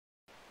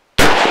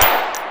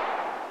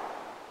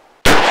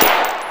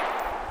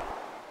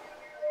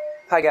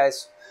Hi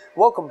guys,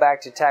 welcome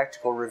back to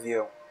Tactical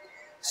Review.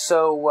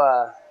 So,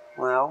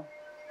 well,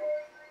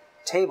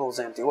 table's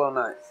empty. Well,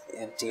 not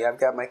empty. I've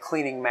got my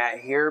cleaning mat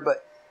here,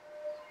 but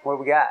what do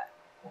we got?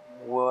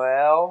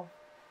 Well,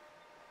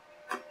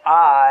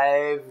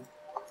 I've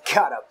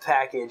got a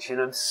package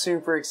and I'm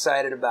super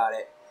excited about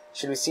it.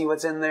 Should we see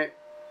what's in there?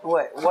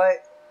 What?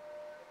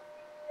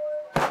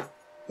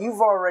 You've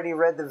already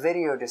read the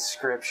video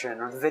description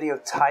or the video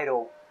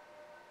title.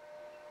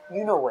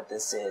 You know what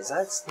this is.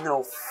 That's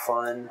no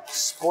fun.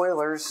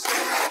 Spoilers.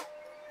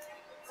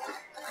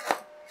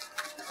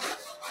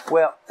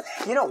 Well,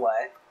 you know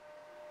what?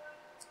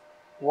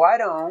 Why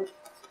don't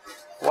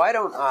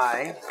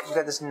I, I've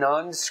got this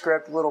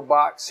nondescript little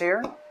box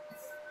here.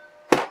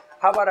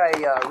 How about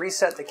I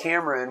reset the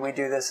camera and we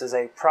do this as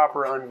a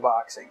proper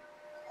unboxing.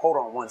 Hold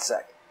on one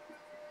second.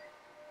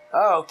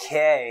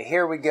 Okay,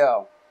 here we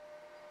go.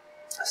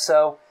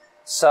 So,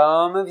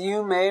 some of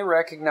you may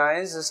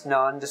recognize this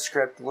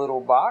nondescript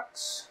little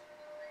box.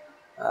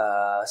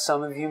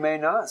 Some of you may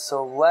not.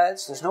 So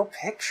there's no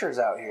pictures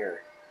out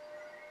here.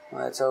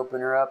 Let's open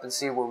her up and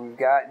see what we've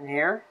got in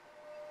here.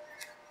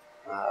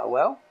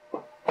 Well,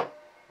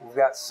 we've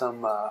got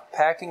some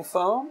packing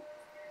foam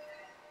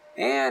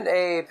and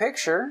a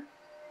picture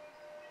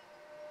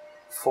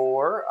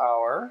for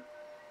our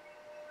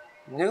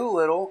new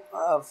little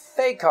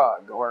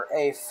ACOG, or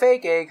a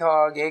fake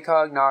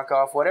ACOG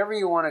knockoff, whatever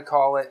you want to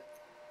call it.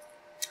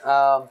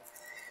 Got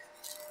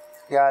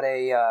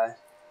a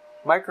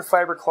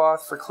microfiber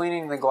cloth for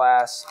cleaning the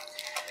glass,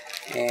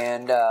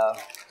 and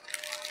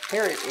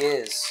here it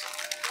is.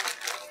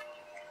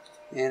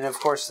 And of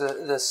course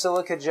the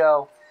silica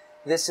gel.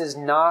 This is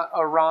not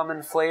a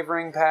ramen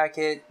flavoring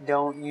packet.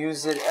 Don't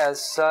use it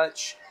as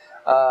such.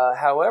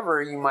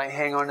 However, you might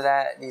hang on to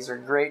that. These are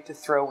great to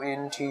throw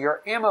into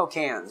your ammo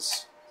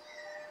cans.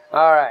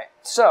 Alright,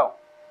 so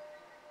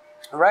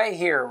right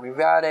here we've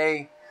got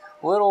a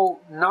little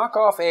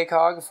knockoff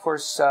ACOG. Of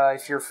course,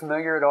 if you're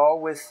familiar at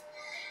all with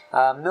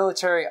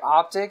military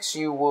optics,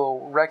 you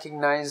will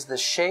recognize the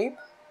shape.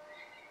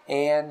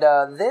 And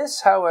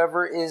this,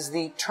 however, is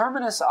the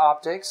Terminus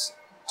Optics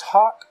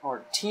TOC,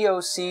 or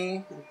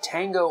TOC,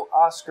 Tango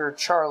Oscar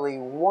Charlie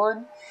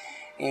 1.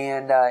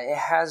 And it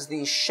has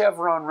the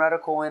chevron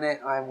reticle in it.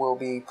 I'll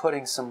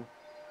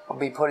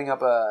be putting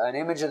up an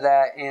image of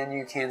that, and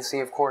you can see,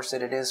 of course,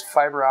 that it is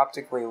fiber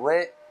optically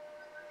lit.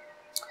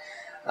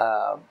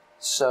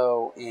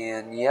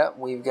 And yep,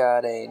 we've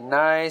got a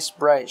nice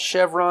bright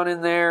chevron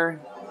in there.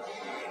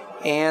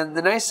 And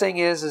the nice thing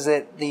is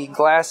that the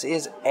glass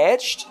is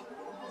etched.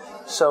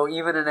 So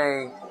even in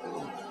a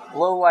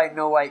low light,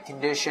 no light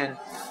condition,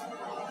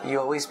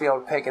 you'll at least be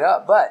able to pick it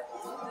up. But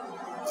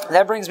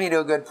that brings me to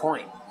a good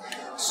point.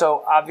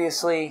 So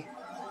obviously,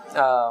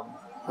 well,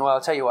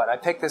 I'll tell you what, I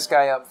picked this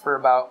guy up for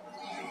about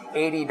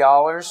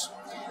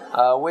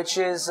 $80, which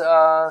is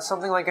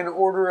something like an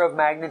order of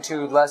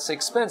magnitude less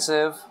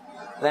expensive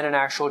than an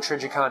actual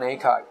Trijicon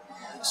ACOG.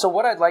 So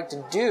what I'd like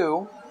to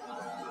do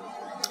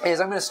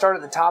is I'm going to start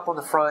at the top on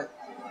the front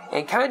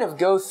and kind of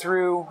go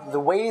through the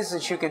ways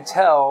that you can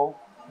tell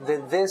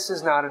that this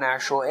is not an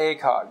actual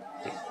ACOG.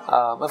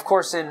 Of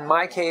course, in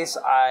my case,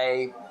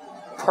 I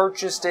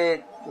purchased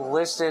it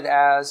listed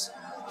as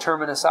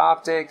Terminus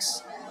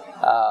Optics.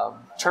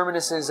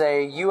 Terminus is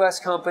a U.S.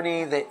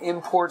 company that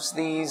imports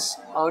these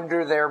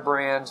under their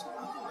brand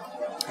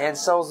and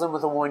sells them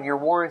with a 1-year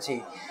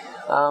warranty.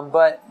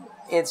 But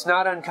it's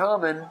not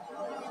uncommon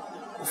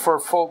for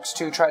folks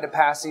to try to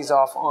pass these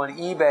off on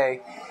eBay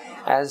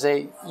as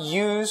a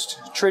used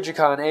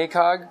Trijicon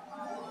ACOG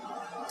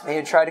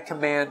and try to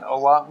command a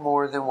lot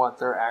more than what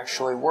they're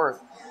actually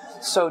worth.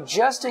 So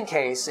just in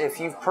case, if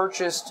you've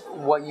purchased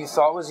what you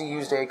thought was a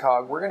used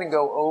ACOG, we're going to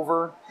go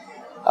over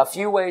a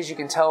few ways you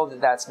can tell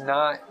that that's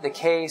not the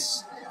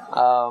case,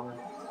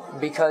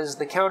 because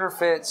the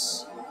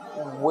counterfeits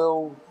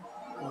will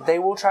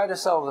try to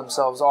sell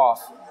themselves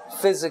off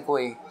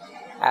physically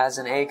as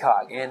an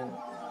ACOG. And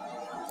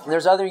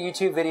there's other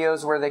YouTube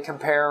videos where they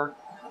compare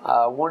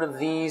one of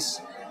these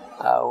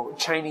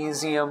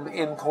Chinesium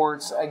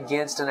imports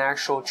against an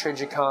actual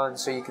Trijicon,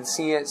 so you can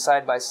see it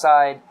side by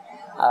side.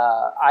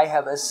 I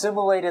have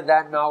assimilated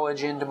that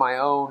knowledge into my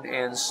own,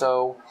 and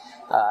so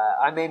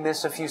I may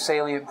miss a few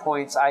salient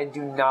points. I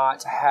do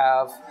not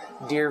have,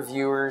 dear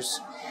viewers,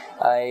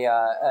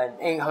 an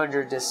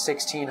 $800 to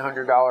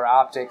 $1,600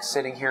 optic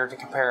sitting here to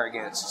compare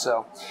against.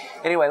 So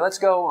anyway, let's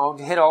go. I'll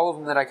hit all of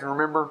them that I can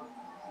remember.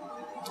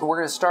 We're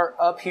going to start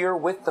up here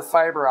with the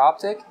fiber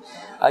optic.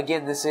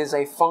 Again, this is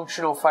a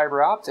functional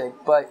fiber optic,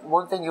 but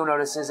one thing you'll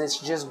notice is it's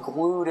just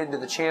glued into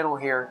the channel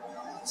here.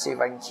 Let's see if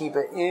I can keep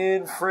it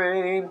in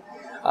frame.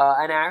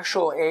 An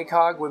actual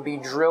ACOG would be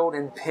drilled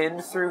and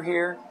pinned through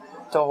here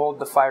to hold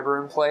the fiber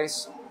in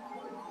place.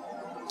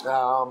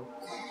 Then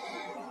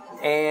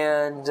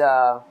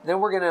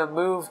we're going to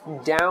move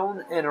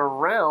down and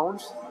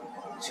around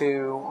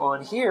to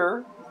on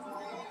here.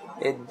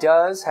 It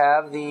does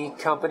have the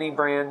company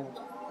brand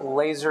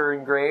laser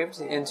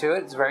engraved into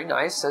it. It's very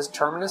nice. It says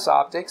Terminus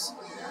Optics.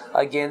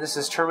 Again, this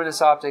is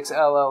Terminus Optics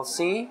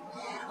LLC.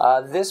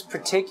 This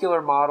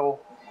particular model,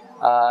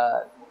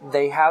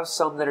 they have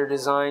some that are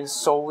designed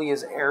solely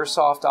as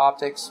airsoft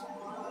optics.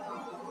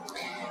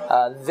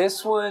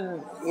 This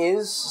one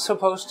is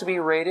supposed to be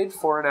rated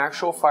for an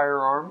actual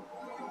firearm,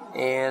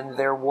 and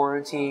their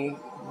warranty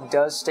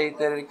does state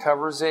that it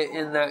covers it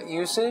in that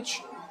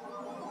usage.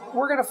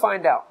 We're going to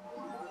find out.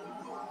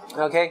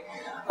 Okay,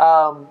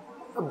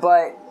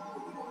 but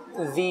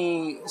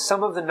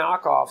some of the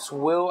knockoffs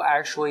will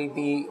actually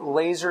be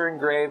laser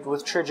engraved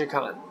with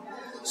Trijicon.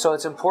 So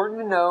it's important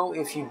to know,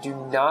 if you do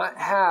not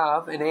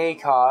have an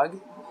ACOG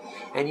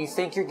and you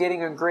think you're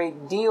getting a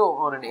great deal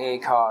on an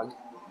ACOG,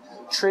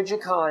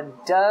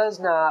 Trijicon does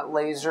not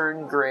laser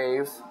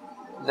engrave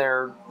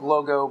their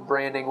logo,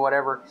 branding,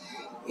 whatever,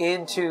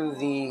 into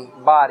the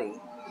body.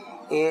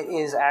 It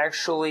is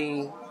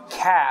actually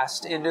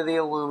cast into the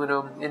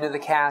aluminum, into the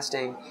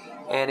casting,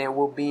 and it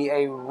will be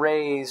a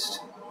raised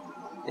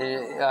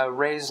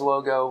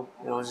logo.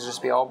 It'll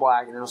just be all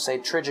black, and it'll say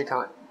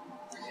Trijicon.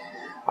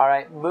 All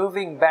right,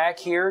 moving back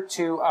here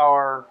to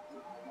our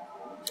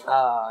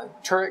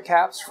turret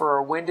caps for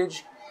our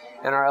windage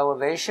and our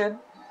elevation.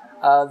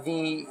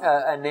 Name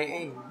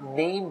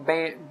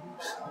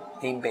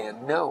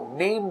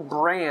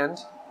brand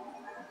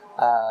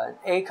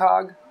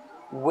ACOG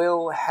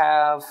will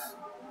have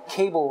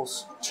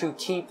cables to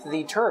keep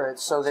the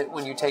turrets, so that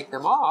when you take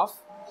them off,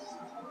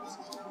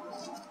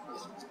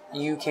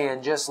 you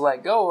can just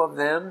let go of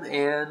them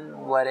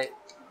and let it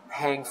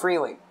hang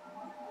freely.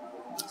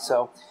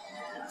 So,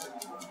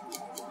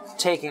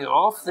 taking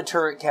off the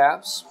turret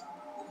caps,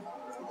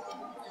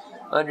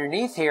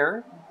 underneath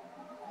here,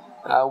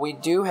 we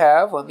do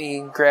have, let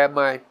me grab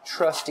my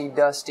trusty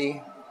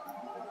dusty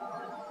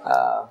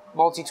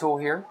multi-tool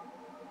here,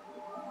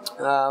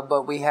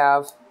 but we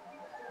have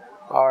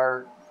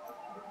our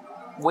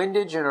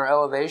windage and our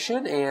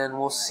elevation, and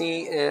we'll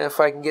see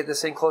if I can get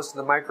this in close to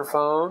the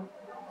microphone.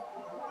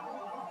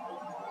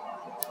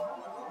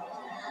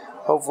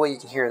 Hopefully you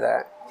can hear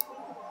that.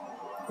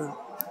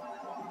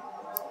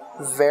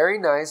 Very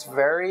nice,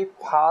 very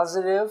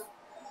positive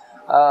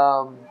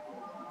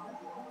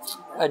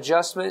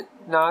adjustment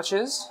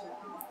notches.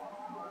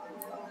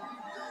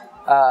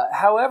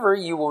 However,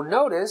 you will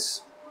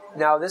notice,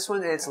 now this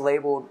one, it's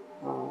labeled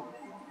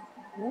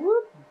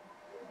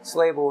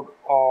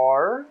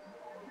R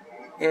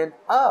and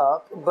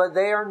up, but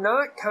they are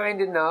not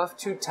kind enough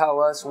to tell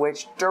us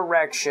which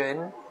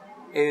direction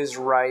is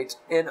right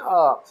and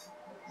up.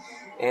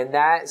 And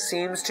that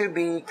seems to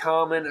be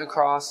common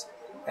across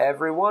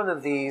every one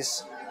of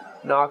these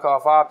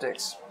knockoff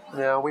optics.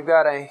 Now, we've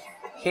got a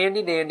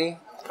handy dandy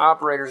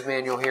operator's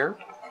manual here.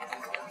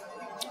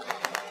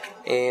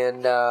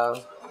 And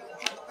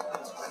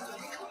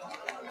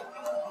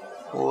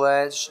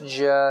let's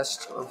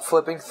just, I'm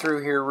flipping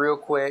through here real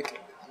quick.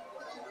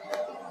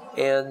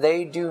 And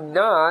they do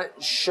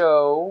not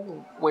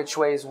show which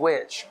way is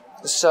which.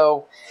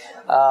 So,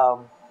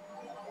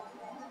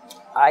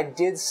 I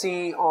did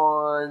see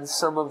on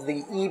some of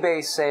the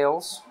eBay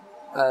sales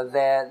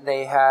that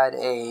they had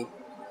a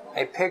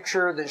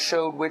picture that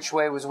showed which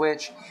way was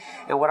which.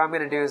 And what I'm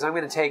going to do is I'm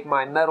going to take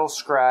my metal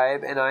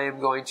scribe, and I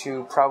am going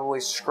to probably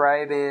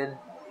scribe in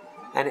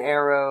an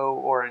arrow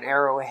or an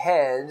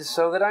arrowhead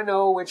so that I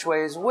know which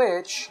way is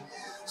which,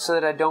 so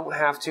that I don't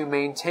have to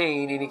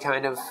maintain any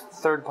kind of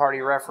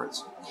third-party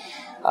reference.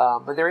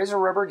 But there is a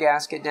rubber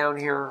gasket down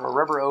here, a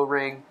rubber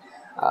O-ring,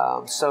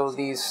 so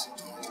these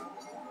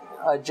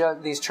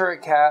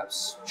turret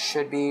caps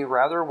should be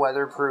rather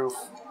weatherproof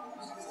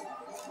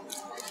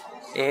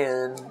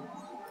and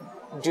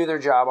do their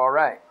job all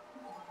right.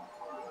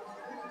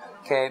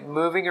 Okay,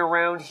 moving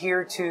around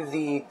here to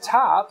the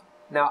top.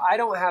 Now, I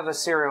don't have a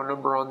serial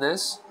number on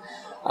this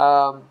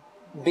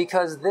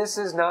because this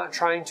is not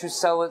trying to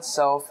sell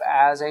itself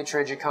as a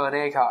Trijicon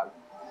ACOG.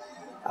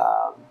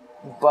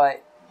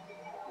 But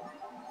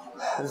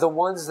the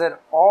ones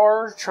that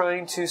are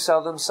trying to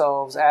sell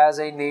themselves as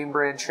a name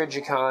brand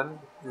Trijicon,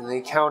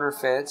 the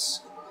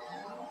counterfeits,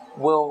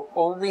 will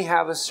only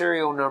have a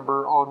serial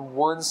number on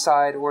one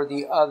side or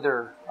the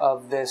other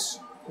of this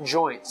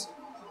joint.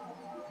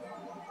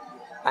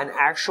 An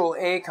actual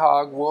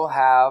ACOG will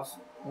have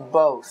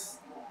both.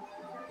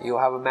 You'll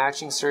have a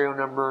matching serial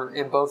number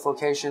in both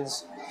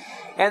locations.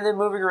 And then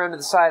moving around to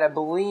the side, I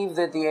believe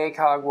that the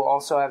ACOG will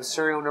also have a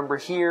serial number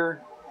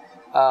here.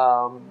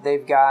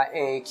 They've got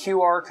a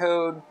QR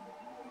code.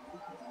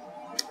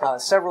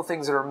 Several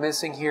things that are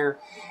missing here,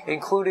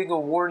 including a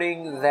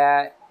warning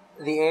that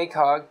the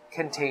ACOG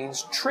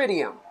contains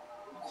tritium.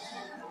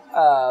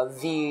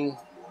 The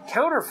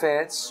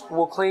counterfeits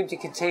will claim to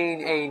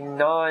contain a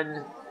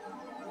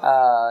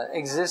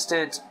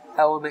non-existent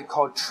element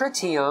called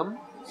tritium,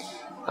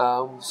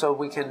 so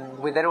they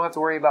don't have to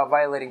worry about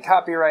violating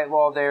copyright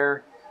law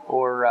there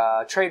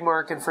or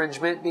trademark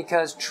infringement,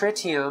 because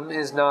tritium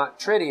is not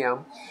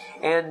tritium,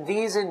 and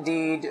these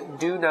indeed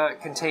do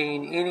not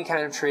contain any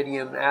kind of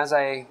tritium. As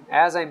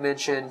I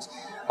mentioned,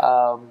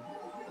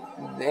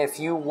 if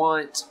you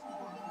want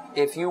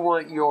if you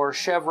want your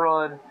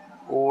chevron,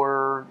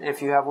 or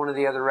if you have one of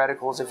the other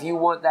reticles, if you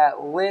want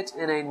that lit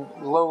in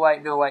a low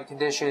light, no light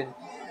condition,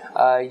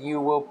 you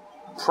will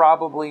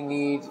probably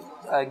need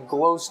a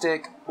glow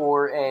stick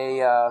or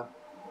a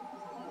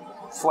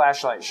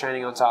flashlight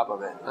shining on top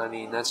of it. I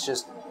mean, that's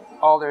just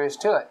all there is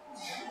to it.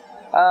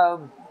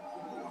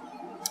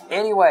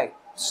 Anyway,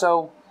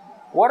 so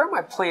what are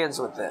my plans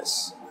with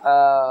this?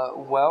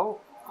 Well,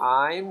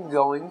 I'm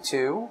going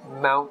to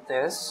mount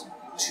this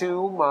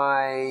to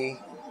my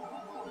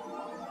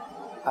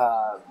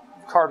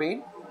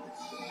carbine,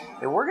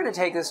 and we're going to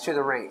take this to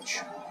the range.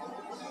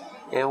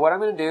 And what I'm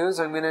going to do is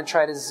I'm going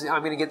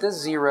to get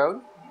this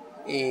zeroed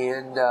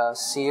and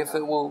see if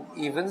it will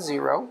even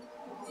zero.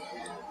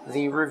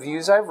 The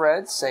reviews I've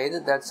read say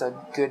that that's a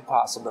good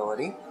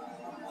possibility,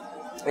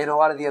 and a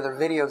lot of the other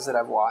videos that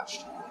I've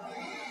watched.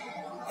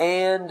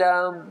 And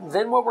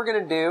then what we're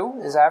going to do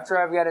is, after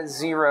I've got it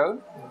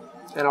zeroed,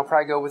 and I'll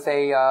probably go with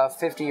a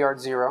 50-yard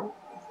zero,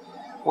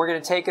 we're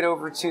going to take it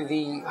over to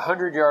the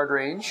 100-yard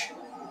range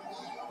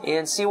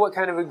and see what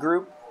kind of a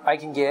group I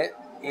can get.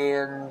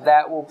 And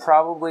that will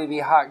probably be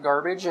hot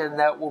garbage, and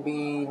that will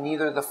be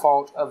neither the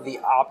fault of the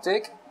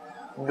optic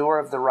nor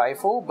of the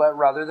rifle, but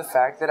rather the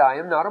fact that I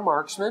am not a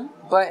marksman.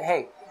 But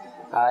hey,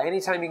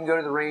 anytime you can go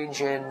to the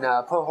range and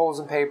put holes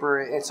in paper,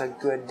 it's a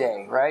good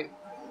day, right?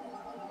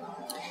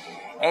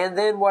 And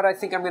then what I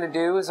think I'm going to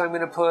do is I'll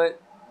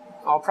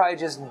probably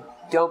just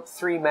dump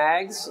 3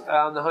 mags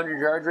on the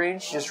 100-yard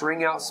range, just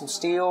ring out some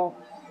steel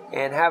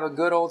and have a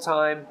good old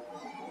time.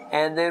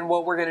 And then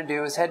what we're going to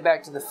do is head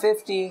back to the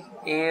 50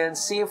 and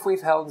see if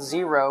we've held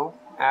zero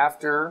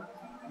after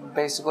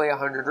basically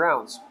 100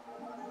 rounds.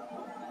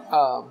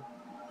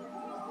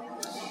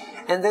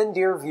 And then,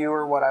 dear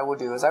viewer, what I will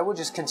do is I will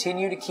just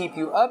continue to keep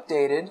you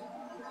updated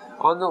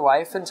on the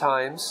life and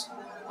times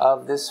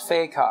of this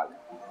ACOG.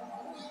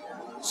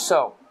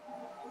 So,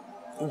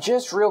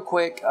 just real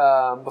quick,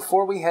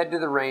 before we head to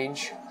the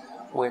range,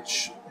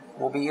 which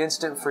will be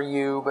instant for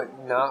you,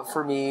 but not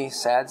for me.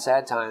 Sad,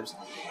 sad times.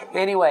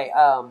 Anyway,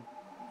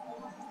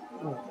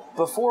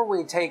 before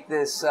we take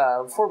this,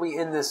 before we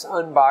end this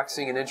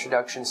unboxing and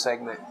introduction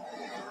segment,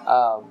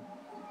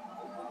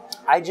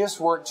 I just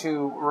want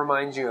to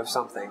remind you of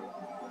something.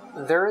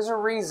 There is a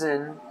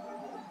reason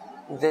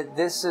that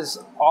this is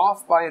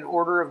off by an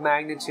order of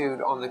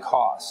magnitude on the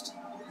cost.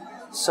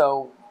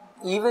 So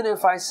even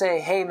if I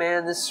say, hey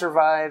man, this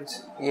survived,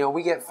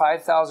 we get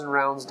 5,000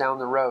 rounds down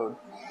the road,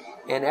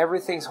 and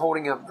everything's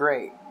holding up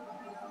great,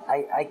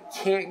 I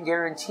can't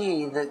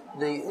guarantee that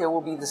it will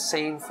be the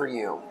same for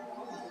you.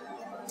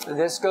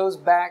 This goes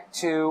back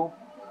to,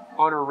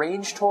 on a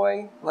range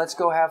toy, let's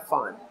go have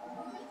fun.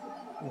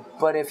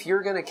 But if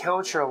you're going to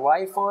count your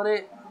life on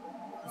it,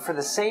 for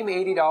the same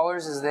 $80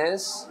 as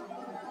this,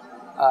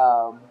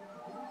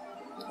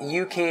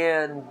 you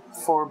can,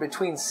 for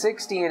between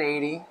 60 and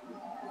 80,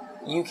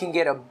 you can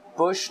get a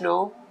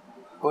Bushnell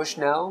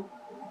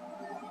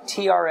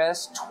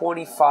TRS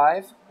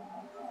 25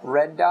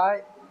 red dot,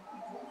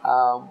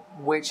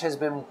 which has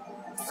been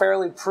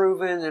fairly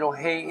proven.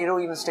 It'll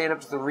even stand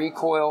up to the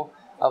recoil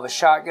of a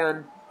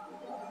shotgun.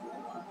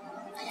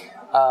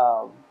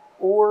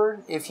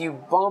 Or if you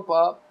bump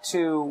up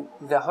to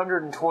the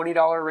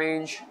 $120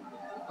 range,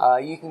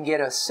 you can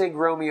get a Sig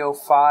Romeo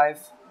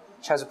 5,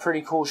 which has a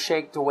pretty cool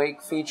shake to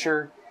wake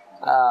feature.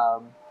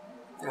 It'll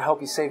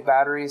help you save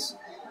batteries.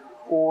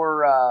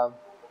 Or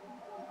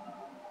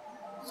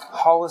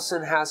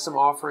Holosun has some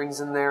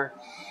offerings in there.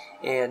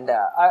 And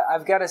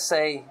I've got to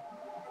say,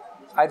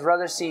 I'd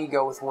rather see you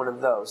go with one of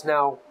those.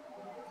 Now,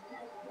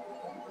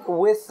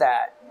 with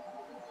that,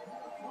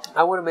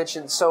 I want to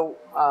mention, so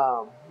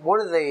one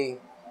of the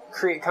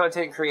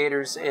content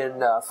creators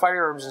and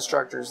firearms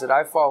instructors that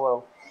I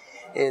follow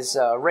is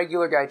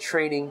Regular Guy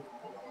Training.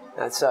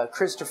 That's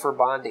Christopher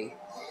Bondi.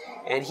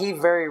 And he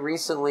very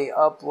recently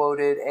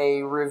uploaded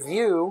a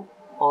review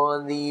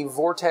on the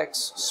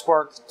Vortex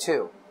Spark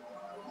 2.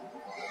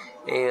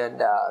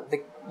 And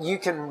you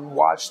can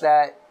watch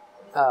that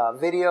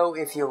video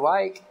if you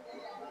like.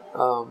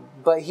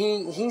 But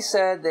he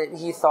said that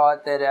he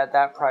thought that at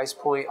that price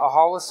point, a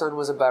Holosun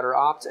was a better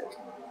optic.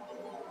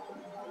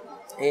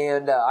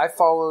 And I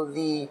follow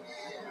the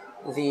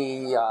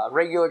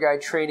Regular Guy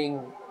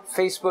Training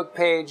Facebook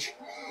page,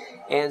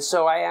 and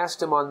so I asked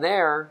him on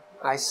there,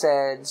 I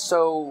said,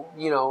 so,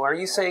 are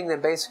you saying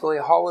that basically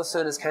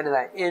Holosun is kind of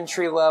that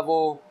entry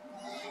level,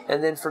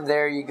 and then from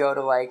there you go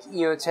to like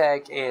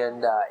EOTech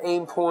and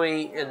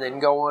Aimpoint, and then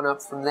go on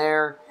up from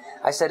there?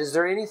 I said, is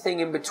there anything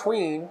in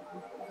between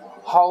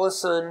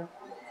Holosun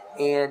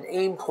and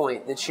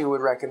Aimpoint that you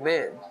would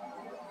recommend?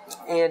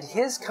 And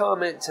his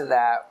comment to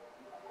that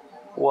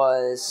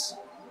was,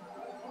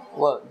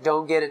 look,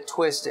 don't get it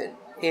twisted.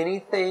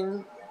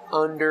 Anything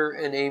under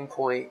an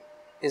Aimpoint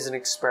is an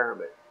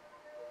experiment.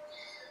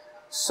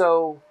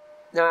 So,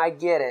 now I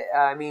get it.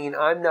 I mean,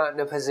 I'm not in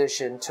a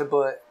position to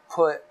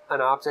put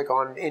an optic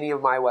on any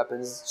of my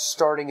weapons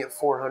starting at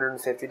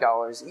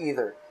 $450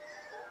 either.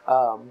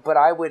 But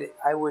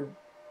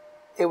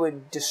it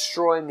would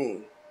destroy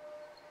me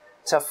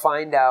to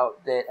find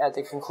out that at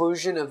the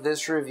conclusion of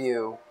this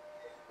review,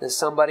 that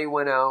somebody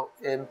went out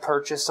and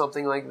purchased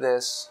something like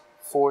this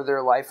for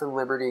their life and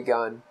liberty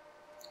gun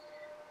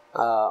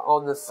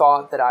on the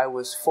thought that I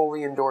was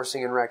fully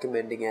endorsing and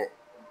recommending it,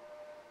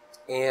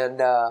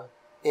 and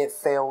it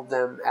failed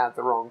them at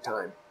the wrong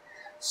time.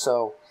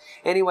 So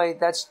anyway,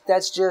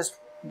 that's just,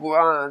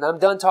 I'm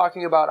done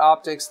talking about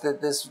optics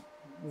that this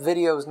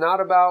video is not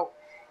about,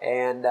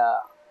 and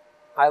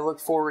I look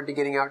forward to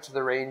getting out to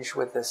the range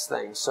with this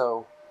thing.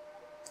 So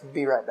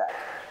be right back.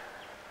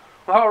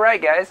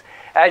 Alright guys,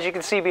 as you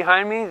can see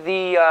behind me,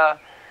 the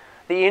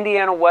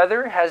Indiana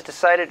weather has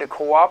decided to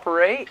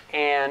cooperate,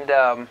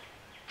 and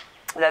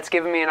that's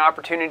given me an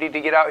opportunity to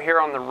get out here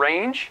on the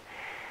range.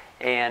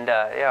 And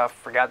yeah, I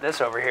forgot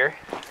this over here.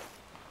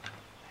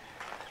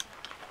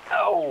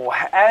 Oh,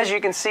 as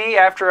you can see,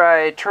 after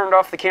I turned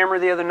off the camera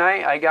the other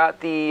night, I got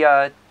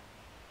the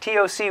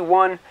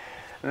TOC-1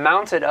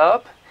 mounted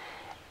up,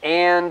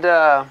 and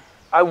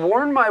I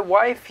warned my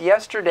wife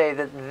yesterday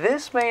that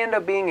this may end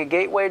up being a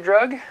gateway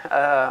drug.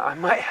 I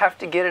might have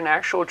to get an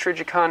actual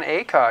Trijicon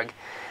ACOG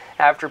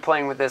after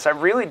playing with this. I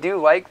really do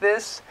like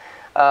this.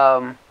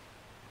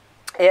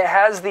 It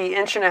has the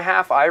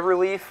 1.5" eye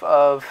relief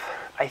of,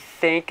 I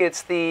think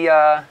it's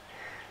the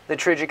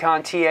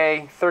Trijicon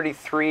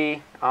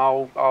TA-33.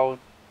 I'll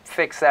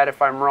fix that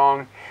if I'm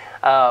wrong.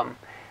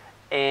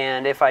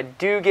 And if I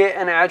do get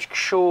an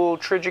actual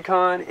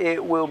Trijicon,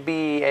 it will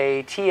be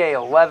a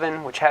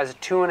TA-11, which has a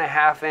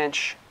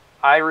 2.5"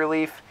 eye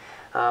relief,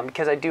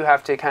 because I do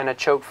have to kind of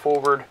choke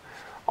forward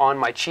on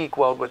my cheek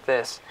weld with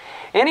this.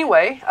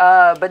 Anyway,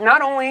 but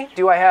not only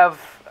do I have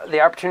the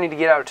opportunity to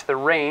get out to the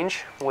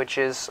range, which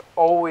is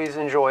always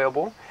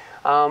enjoyable,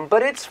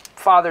 but it's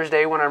Father's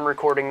Day when I'm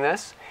recording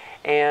this,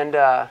 and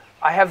I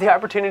have the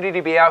opportunity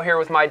to be out here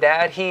with my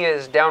dad. He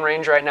is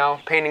downrange right now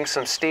painting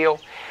some steel,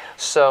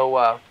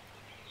 so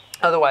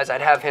otherwise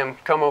I'd have him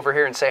come over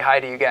here and say hi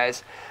to you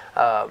guys.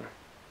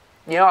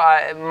 You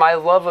know, my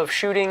love of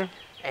shooting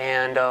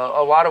and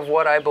a lot of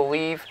what I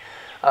believe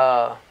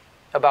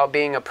about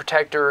being a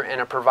protector and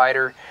a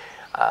provider,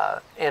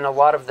 and a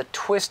lot of the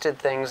twisted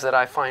things that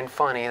I find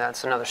funny,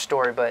 that's another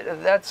story,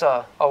 but that's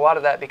a lot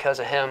of that because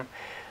of him.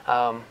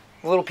 A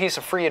little piece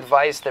of free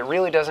advice that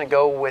really doesn't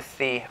go with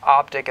the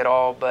optic at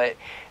all, but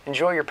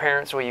enjoy your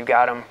parents while you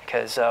got them,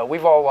 because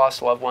we've all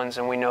lost loved ones,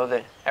 and we know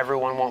that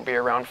everyone won't be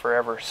around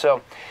forever.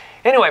 So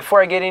anyway,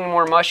 before I get any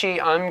more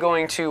mushy, I'm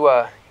going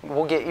to,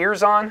 we'll get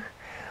ears on.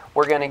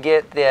 We're going to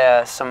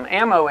get some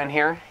ammo in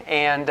here,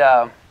 and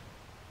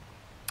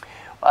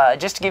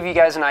just to give you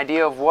guys an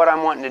idea of what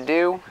I'm wanting to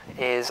do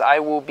is I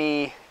will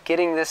be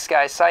getting this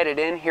guy sighted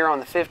in here on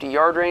the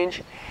 50-yard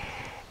range,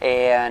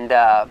 and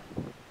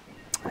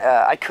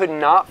I could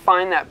not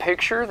find that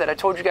picture that I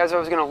told you guys I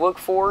was going to look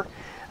for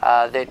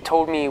that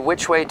told me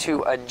which way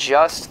to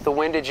adjust the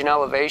windage and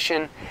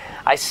elevation.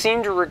 I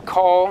seem to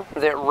recall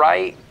that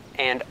right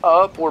and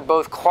up were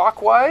both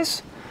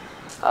clockwise.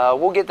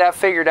 We'll get that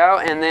figured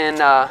out, and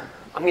then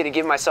I'm going to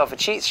give myself a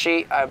cheat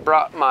sheet. I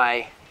brought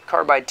my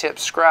carbide tip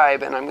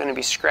scribe, and I'm going to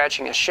be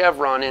scratching a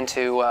chevron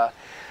into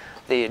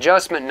the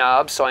adjustment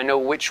knob so I know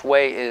which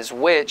way is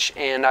which,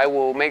 and I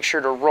will make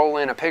sure to roll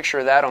in a picture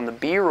of that on the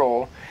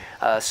B-roll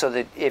so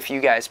that if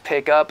you guys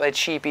pick up a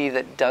cheapie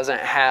that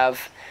doesn't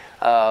have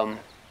an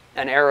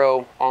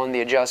arrow on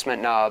the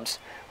adjustment knobs,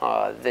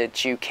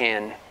 that you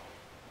can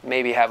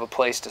maybe have a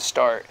place to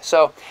start.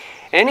 So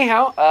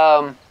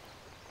anyhow,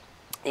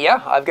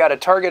 yeah, I've got a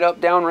target up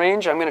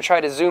downrange. I'm going to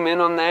try to zoom in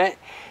on that,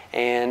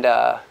 and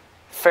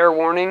fair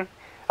warning,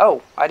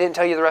 oh, I didn't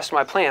tell you the rest of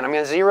my plan. I'm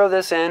going to zero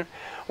this in.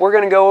 We're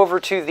going to go over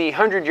to the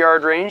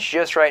 100-yard range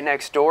just right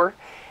next door,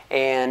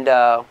 and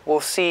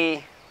we'll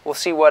see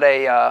what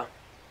a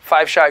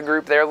 5-shot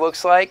group there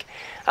looks like.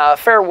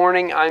 Fair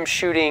warning, I'm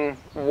shooting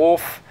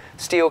Wolf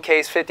steel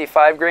case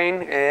 55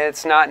 grain.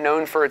 It's not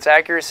known for its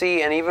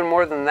accuracy, and even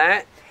more than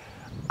that,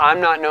 I'm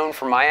not known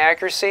for my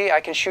accuracy. I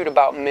can shoot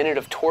about a minute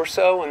of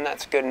torso, and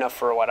that's good enough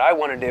for what I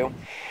want to do.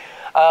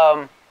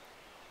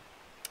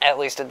 At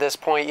least at this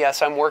point,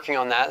 yes, I'm working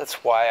on that.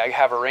 That's why I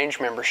have a range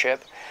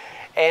membership.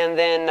 And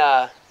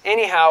then,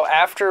 anyhow,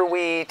 after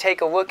we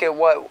take a look at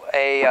what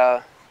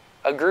a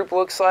group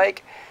looks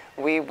like,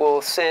 we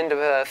will send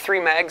 3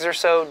 mags or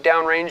so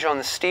downrange on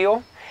the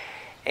steel.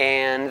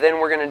 And then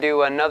we're going to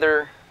do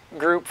another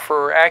group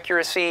for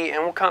accuracy,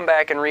 and we'll come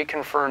back and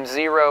reconfirm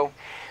 0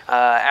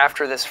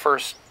 after this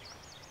first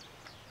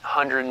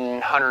 100 and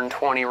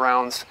 120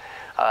 rounds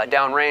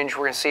downrange.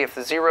 We're going to see if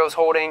the 0 is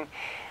holding.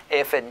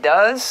 If it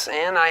does,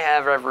 and I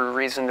have every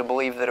reason to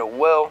believe that it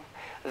will,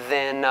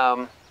 then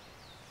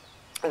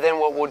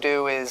what we'll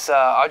do is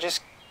I'll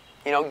just,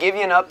 you know, give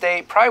you an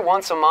update probably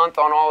once a month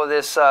on all of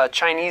this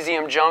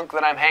Chinesium junk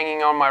that I'm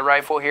hanging on my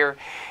rifle here,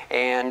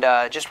 and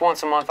just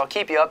once a month I'll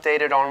keep you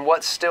updated on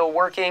what's still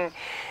working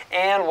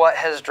and what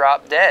has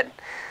dropped dead.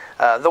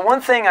 The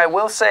one thing I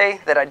will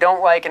say that I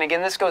don't like, and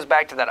again this goes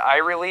back to that eye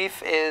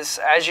relief, is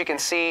as you can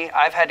see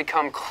I've had to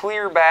come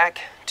clear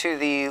back to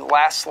the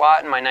last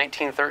slot in my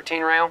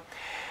 1913 rail,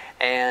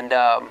 and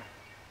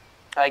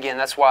again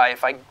that's why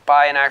if I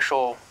buy an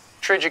actual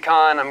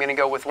Trigicon. I'm going to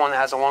go with one that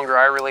has a longer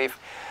eye relief.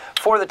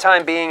 For the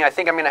time being, I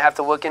think I'm going to have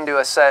to look into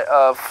a set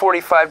of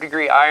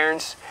 45-degree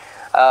irons,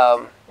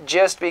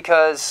 just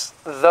because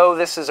though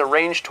this is a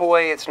range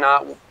toy,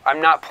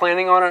 I'm not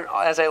planning on it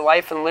as a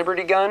life and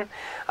liberty gun.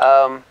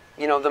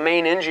 You know, the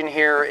main engine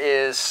here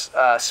is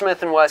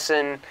Smith &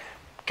 Wesson,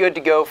 good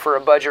to go for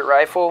a budget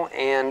rifle,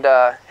 and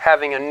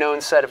having a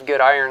known set of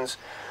good irons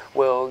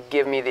will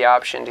give me the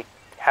option to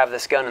have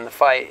this gun in the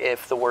fight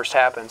if the worst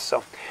happens.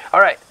 So,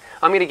 all right,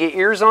 I'm going to get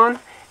ears on,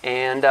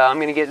 and I'm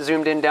going to get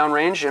zoomed in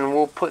downrange, and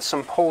we'll put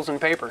some holes in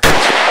paper.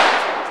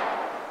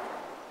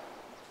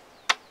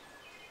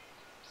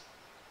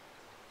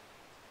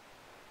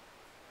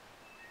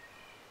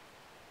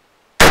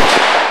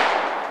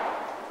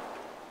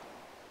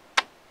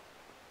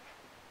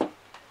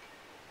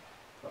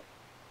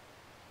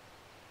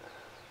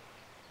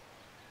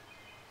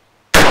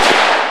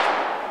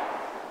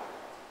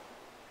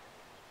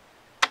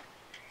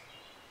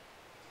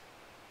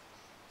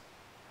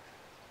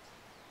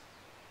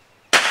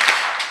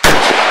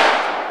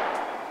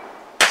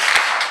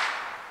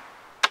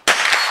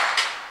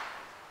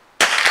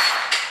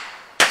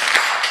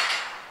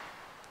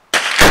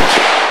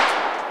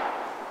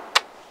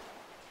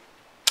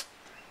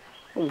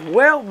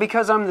 Well,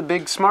 because I'm the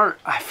big smart,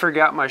 I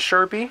forgot my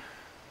Sharpie.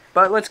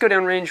 But let's go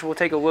downrange, we'll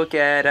take a look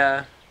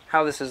at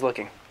how this is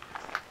looking.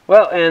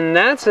 Well, and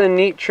that's a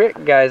neat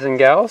trick, guys and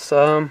gals.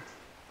 So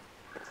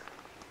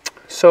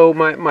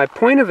my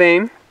point of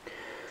aim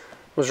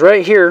was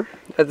right here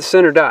at the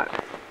center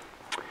dot.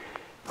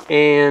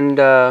 And,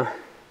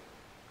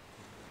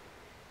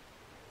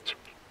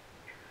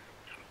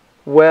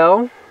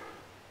 well,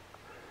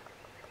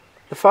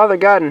 the Father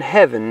God in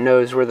heaven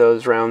knows where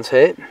those rounds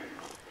hit.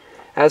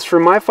 As for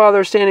my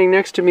father standing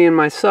next to me and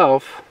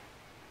myself,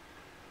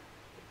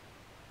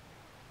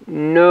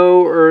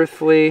 no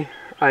earthly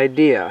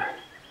idea.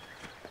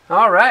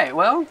 All right,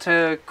 well,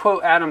 to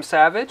quote Adam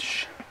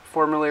Savage,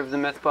 formerly of the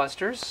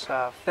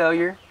Mythbusters,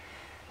 failure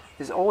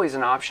is always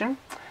an option.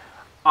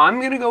 I'm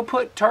going to go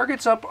put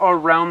targets up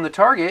around the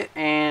target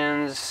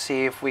and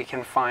see if we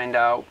can find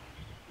out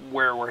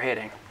where we're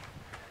hitting.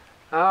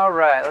 All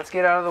right, let's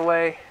get out of the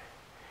way.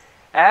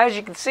 As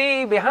you can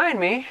see behind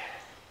me,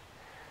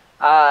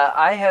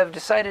 I have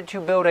decided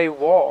to build a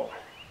wall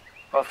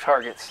of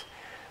targets.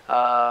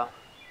 I'm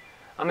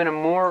going to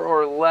more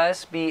or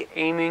less be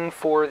aiming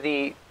for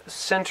the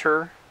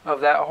center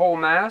of that whole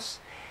mass,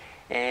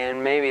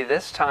 and maybe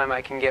this time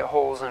I can get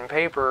holes in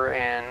paper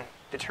and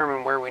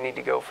determine where we need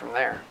to go from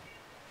there.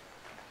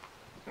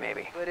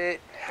 Maybe. But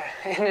it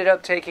ended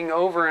up taking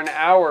over an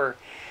hour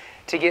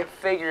to get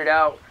figured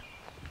out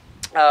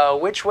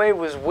which way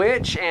was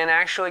which and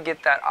actually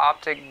get that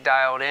optic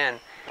dialed in.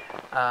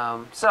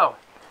 So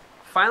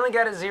finally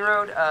got it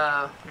zeroed.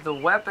 The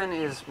weapon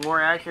is more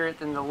accurate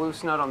than the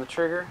loose nut on the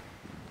trigger,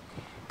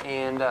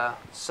 and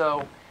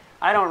so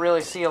I don't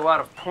really see a lot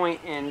of point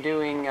in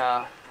doing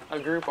a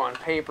group on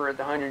paper at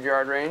the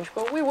 100-yard range,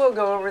 but we will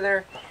go over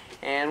there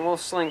and we'll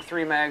sling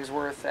 3 mags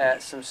worth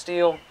at some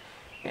steel,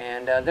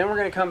 and then we're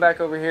going to come back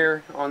over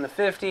here on the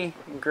 50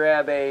 and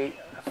grab a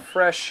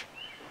fresh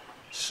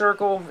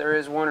circle. There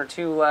is 1 or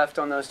 2 left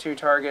on those 2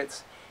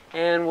 targets,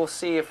 and we'll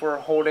see if we're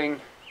holding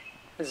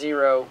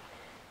 0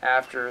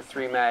 after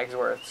 3 mags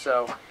worth.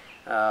 So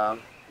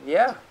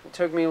yeah, it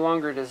took me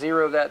longer to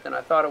zero that than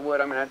I thought it would.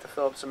 I'm gonna have to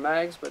fill up some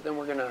mags, but then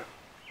we're gonna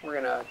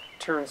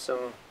turn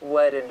some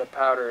lead into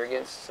powder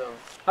against some.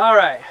 All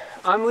right,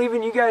 I'm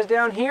leaving you guys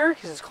down here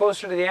because it's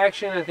closer to the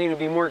action. I think it'll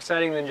be more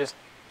exciting than just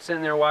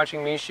sitting there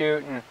watching me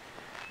shoot, and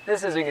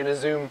this isn't gonna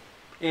zoom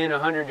in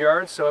 100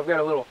 yards, so I've got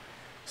a little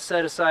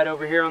set aside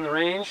over here on the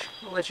range.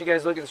 I'll let you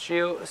guys look at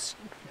the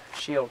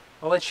shield.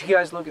 I'll let you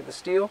guys look at the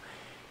steel.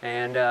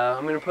 And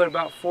I'm going to put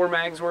about 4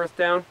 mags worth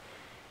down,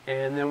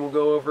 and then we'll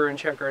go over and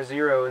check our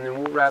zero, and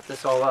then we'll wrap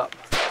this all up.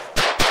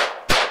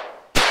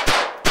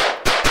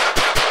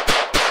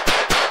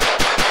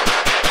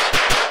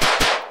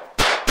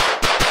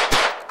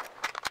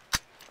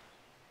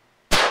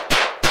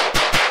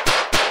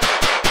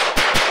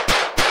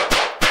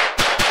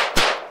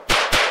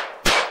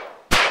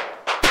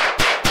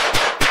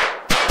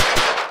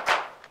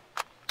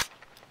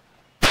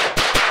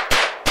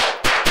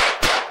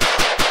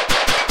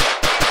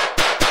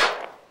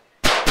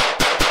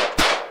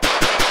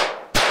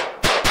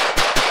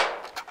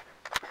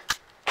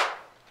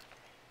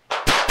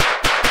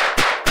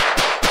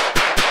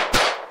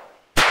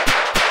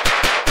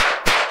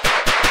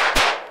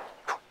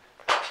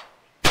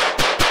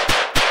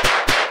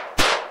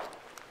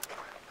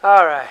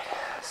 Alright,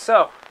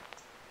 so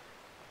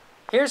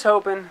here's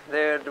hoping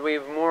that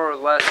we've more or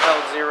less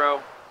held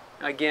 0.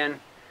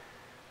 Again,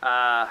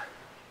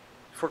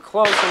 if we're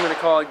close, I'm going to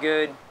call it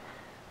good,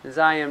 as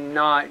I am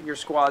not your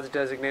squad's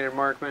designated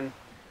marksman.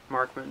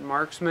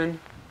 Mouth's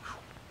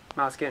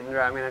getting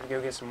dry. I'm going to have to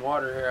go get some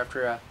water here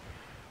after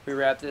we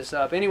wrap this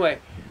up. Anyway,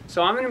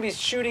 so I'm going to be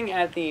shooting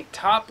at the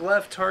top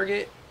left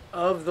target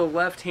of the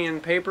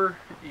left-hand paper,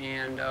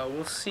 and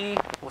we'll see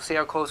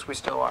how close we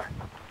still are.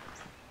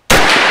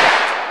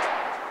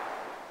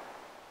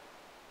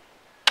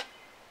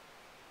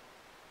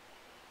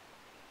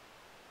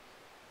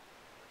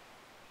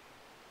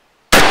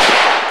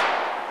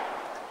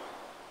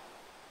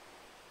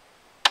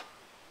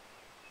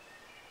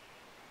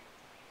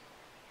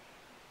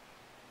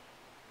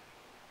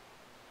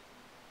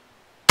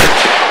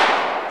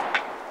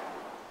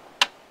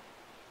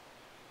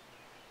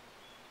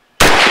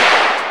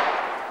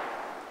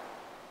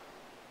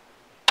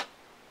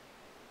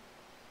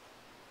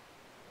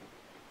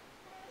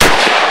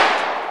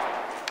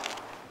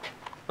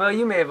 Well,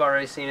 you may have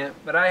already seen it,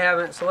 but I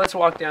haven't, so let's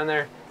walk down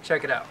there,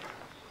 check it out.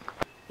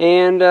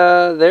 And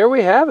there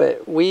we have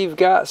it. We've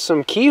got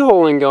some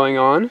keyholing going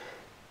on.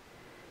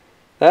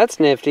 That's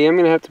nifty. I'm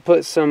gonna have to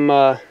put some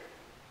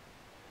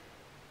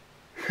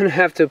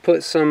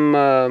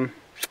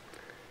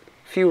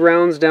few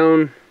rounds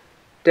down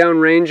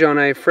range on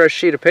a fresh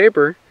sheet of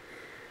paper.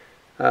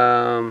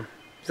 That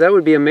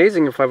would be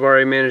amazing if I've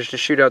already managed to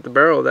shoot out the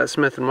barrel of that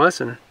Smith &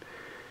 Wesson.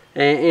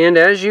 And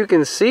as you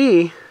can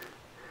see,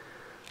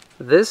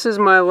 this is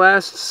my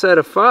last set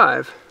of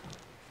 5.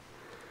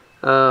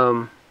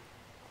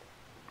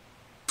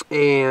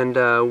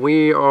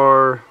 We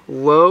are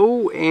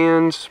low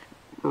and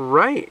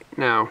right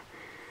now.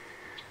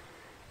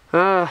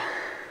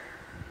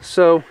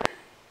 So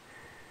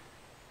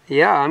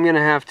yeah, I'm gonna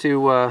have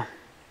to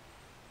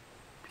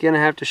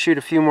shoot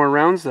a few more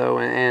rounds though,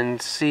 and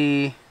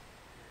see.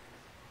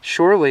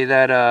 Surely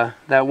that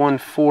that one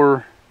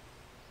 4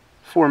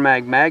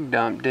 mag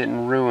dump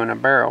didn't ruin a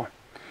barrel.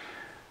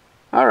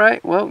 All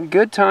right, well,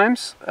 good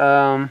times.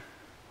 I'll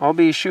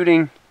be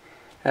shooting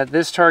at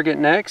this target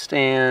next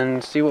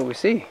and see what we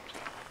see.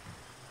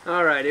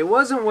 All right, it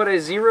wasn't what I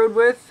zeroed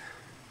with,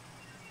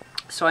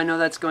 so I know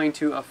that's going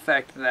to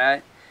affect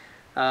that.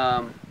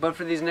 But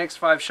for these next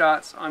 5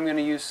 shots, I'm going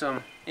to use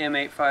some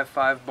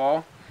M855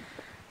 ball.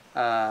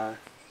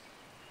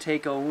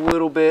 Take a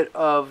little bit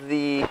of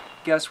the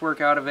guesswork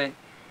out of it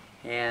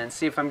and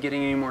see if I'm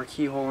getting any more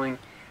keyholing.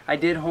 I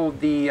did hold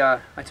the,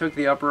 I took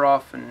the upper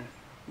off and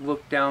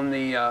looked down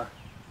the,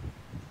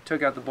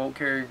 took out the bolt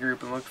carrier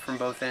group and looked from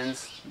both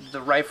ends.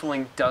 The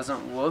rifling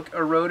doesn't look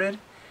eroded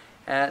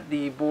at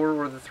the bore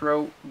or the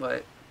throat,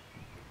 but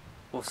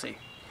we'll see.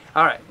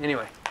 Alright,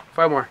 anyway,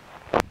 5 more.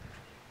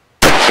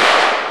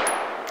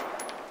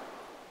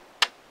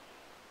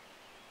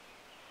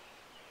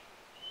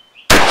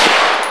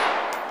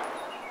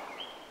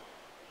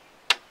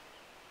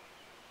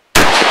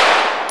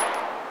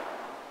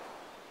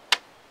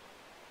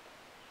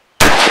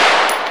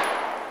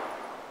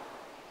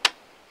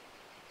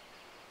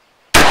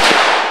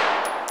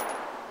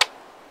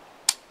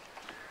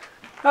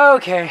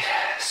 Okay,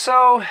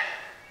 so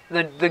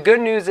the good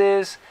news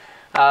is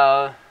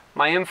my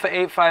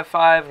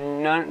M855,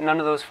 none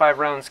of those 5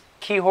 rounds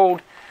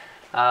keyholed.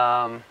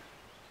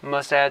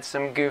 Must have had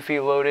some goofy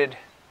loaded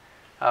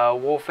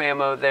wolf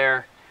ammo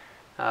there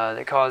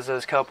that caused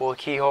those couple of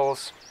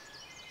keyholes.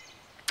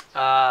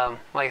 Like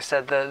I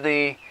said,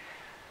 the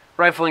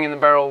rifling in the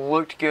barrel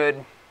looked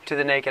good to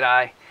the naked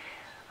eye.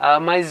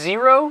 My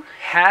zero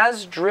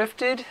has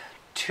drifted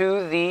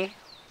to the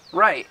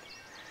right.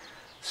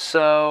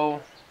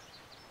 So,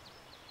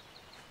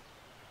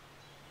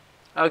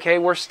 okay,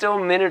 we're still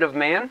minute of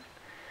man,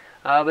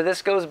 but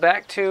this goes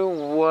back to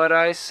what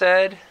I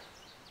said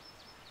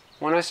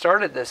when I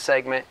started this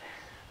segment.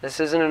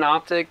 This isn't an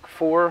optic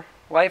for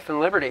life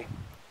and liberty.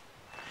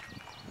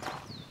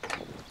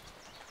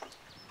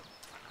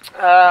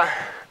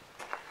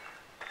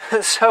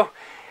 So,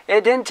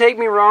 it didn't take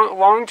me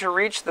long to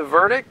reach the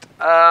verdict.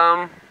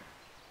 Buy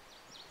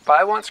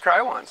once,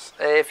 cry once.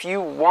 If you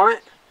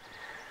want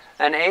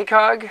an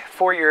ACOG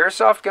for your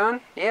airsoft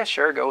gun, yeah,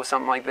 sure, go with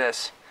something like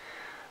this.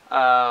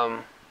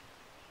 And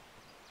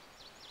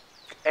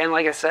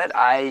like I said,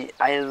 I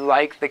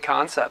like the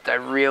concept. I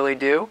really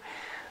do.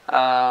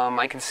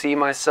 I can see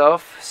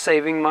myself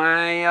saving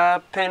my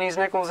pennies,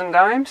 nickels, and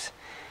dimes,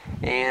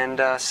 and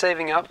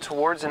saving up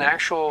towards an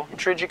actual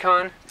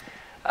Trijicon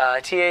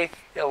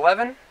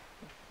TA11.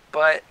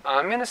 But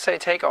I'm going to say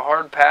take a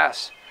hard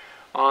pass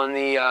on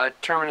the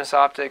Terminus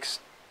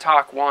Optics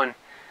TOC-1.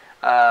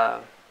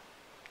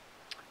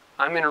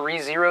 I'm going to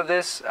re-zero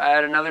this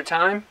at another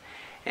time,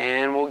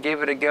 and we'll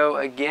give it a go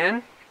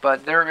again.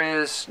 But there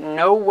is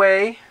no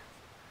way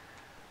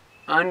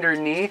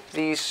underneath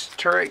these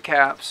turret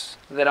caps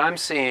that I'm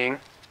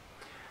seeing,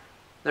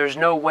 there's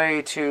no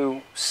way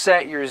to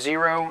set your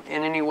zero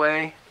in any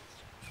way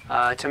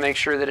to make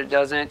sure that it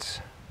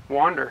doesn't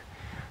wander.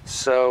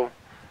 So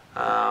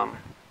I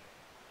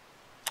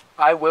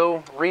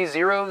will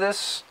re-zero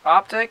this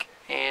optic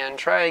and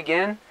try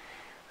again.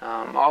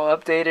 I'll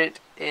update it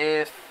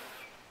if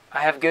I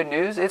have good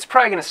news. It's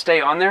probably going to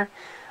stay on there.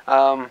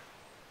 I'm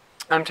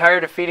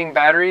tired of feeding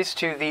batteries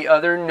to the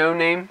other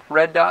no-name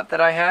red dot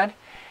that I had.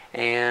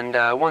 And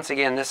once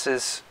again, this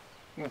is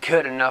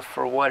good enough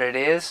for what it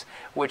is,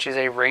 which is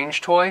a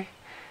range toy.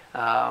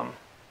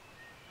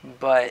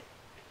 But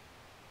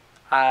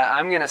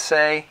I'm going to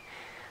say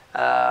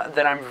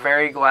that I'm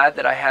very glad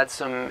that I had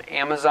some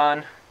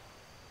Amazon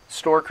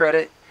store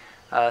credit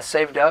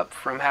saved up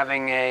from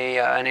having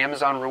an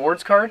Amazon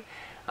rewards card.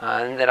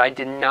 And that I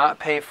did not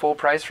pay full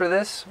price for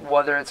this,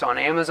 whether it's on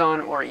Amazon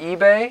or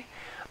eBay.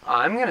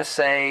 I'm going to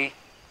say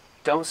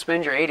don't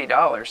spend your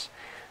 $80.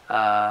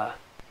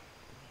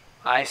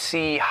 I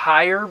see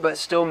higher but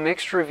still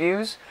mixed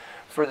reviews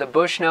for the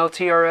Bushnell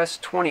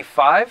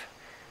TRS-25,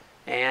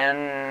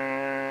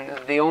 and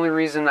the only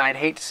reason I'd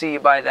hate to see you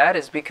buy that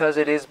is because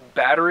it is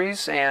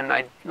batteries, and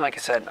like I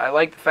said, I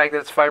like the fact that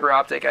it's fiber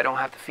optic. I don't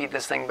have to feed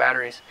this thing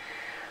batteries.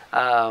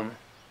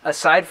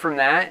 Aside from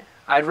that,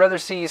 I'd rather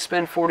see you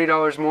spend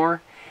 $40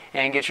 more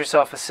and get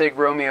yourself a Sig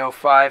Romeo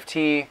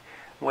 5T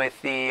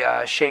with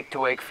the shake to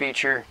wake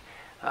feature.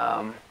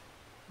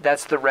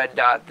 That's the red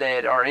dot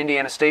that our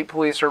Indiana State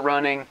Police are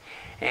running,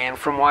 and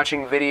from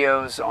watching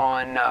videos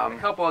on a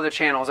couple other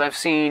channels, I've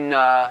seen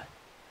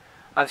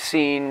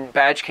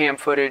badge cam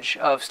footage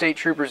of state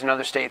troopers in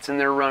other states, and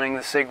they're running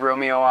the Sig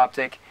Romeo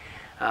optic.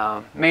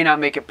 May not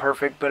make it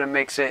perfect, but it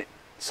makes it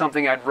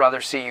something I'd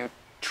rather see you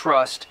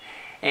trust.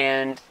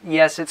 And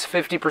yes, it's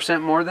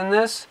 50% more than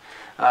this,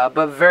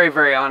 but very,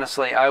 very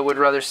honestly, I would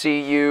rather see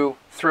you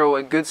throw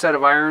a good set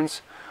of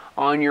irons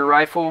on your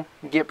rifle,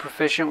 get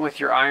proficient with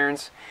your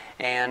irons,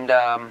 and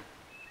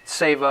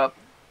save up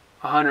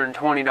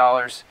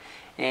 $120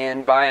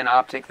 and buy an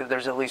optic that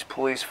there's at least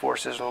police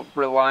forces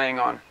relying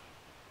on.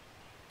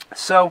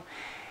 So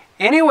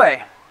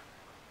anyway,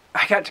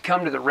 I got to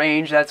come to the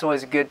range. That's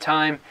always a good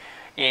time,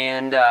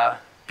 and got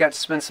to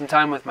spend some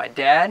time with my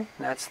dad.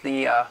 That's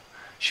the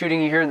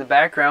shooting you hear in the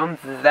background.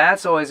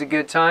 That's always a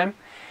good time,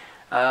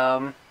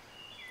 and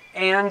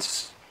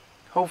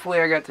hopefully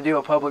I got to do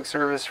a public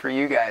service for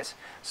you guys.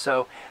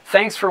 So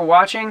thanks for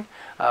watching.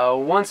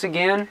 Once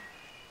again,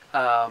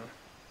 I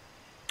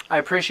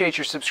appreciate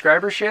your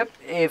subscribership.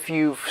 If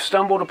you've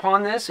stumbled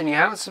upon this and you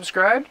haven't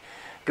subscribed,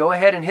 go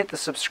ahead and hit the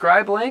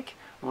subscribe link,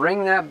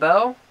 ring that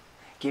bell,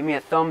 give me a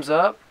thumbs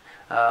up.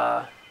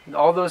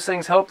 All those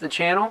things help the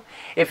channel.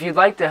 If you'd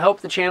like to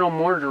help the channel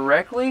more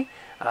directly,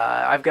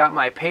 I've got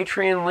my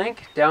Patreon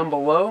link down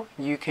below.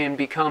 You can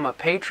become a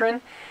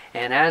patron,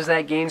 and as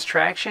that gains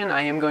traction,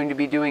 I am going to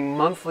be doing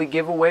monthly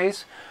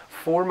giveaways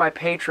for my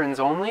patrons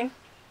only.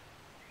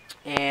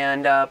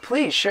 And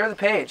please share the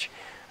page.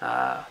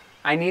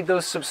 I need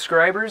those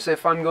subscribers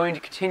if I'm going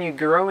to continue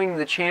growing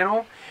the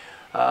channel.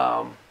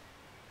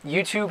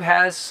 YouTube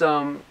has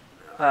some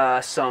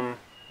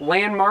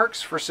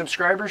landmarks for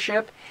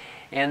subscribership,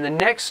 and the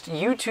next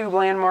YouTube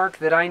landmark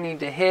that I need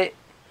to hit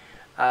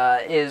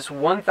is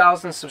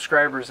 1,000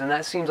 subscribers, and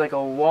that seems like a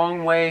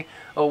long way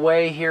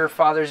away here,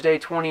 Father's Day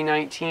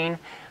 2019.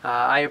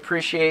 I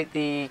appreciate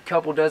the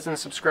couple dozen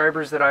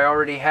subscribers that I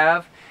already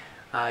have.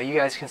 You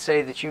guys can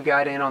say that you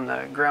got in on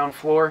the ground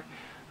floor.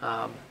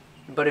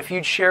 But if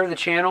you'd share the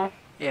channel,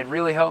 it'd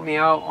really help me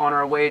out on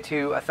our way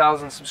to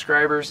 1,000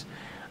 subscribers.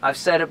 I've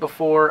said it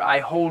before, I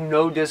hold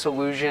no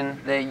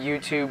disillusion that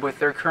YouTube, with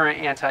their current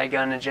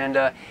anti-gun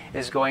agenda,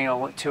 is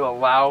going to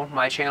allow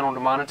my channel to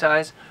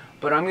monetize,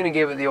 but I'm going to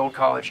give it the old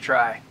college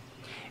try.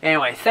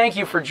 Anyway, thank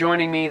you for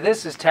joining me.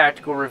 This is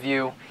Tactical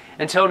Review.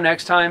 Until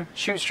next time,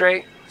 shoot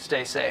straight,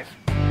 stay safe.